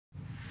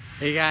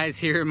Hey guys,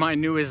 here my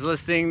newest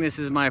listing. This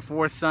is my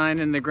fourth sign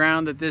in the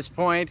ground at this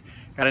point.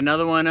 Got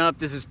another one up.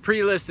 This is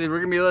pre-listed. We're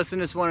gonna be listing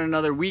this one in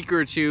another week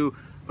or two,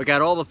 but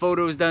got all the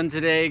photos done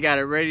today, got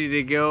it ready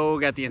to go,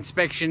 got the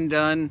inspection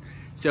done.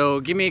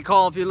 So give me a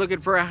call if you're looking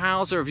for a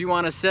house or if you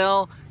want to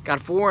sell.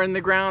 Got 4 in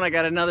the ground. I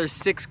got another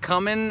 6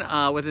 coming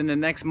within the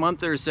next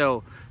month or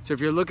so. So if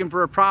you're looking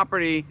for a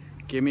property,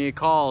 give me a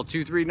call,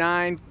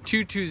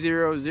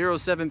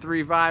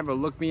 239-220-0735, or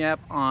look me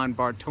up on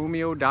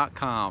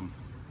Bartomeo.com.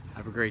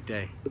 Have a great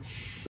day.